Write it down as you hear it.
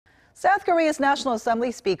South Korea's National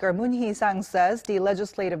Assembly Speaker Hee-sang says the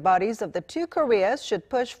legislative bodies of the two Koreas should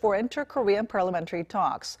push for inter-Korean parliamentary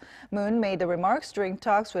talks. Moon made the remarks during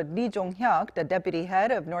talks with Ri Jong-hyok, the deputy head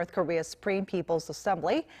of North Korea's Supreme People's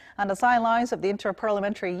Assembly, on the sidelines of the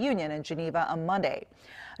Inter-Parliamentary Union in Geneva on Monday.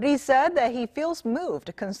 Ri said that he feels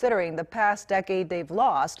moved considering the past decade they've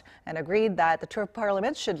lost and agreed that the two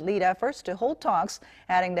parliaments should lead efforts to hold talks,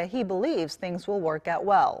 adding that he believes things will work out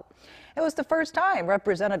well. It was the first time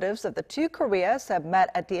representatives of the two Koreas have met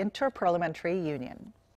at the Inter-Parliamentary Union.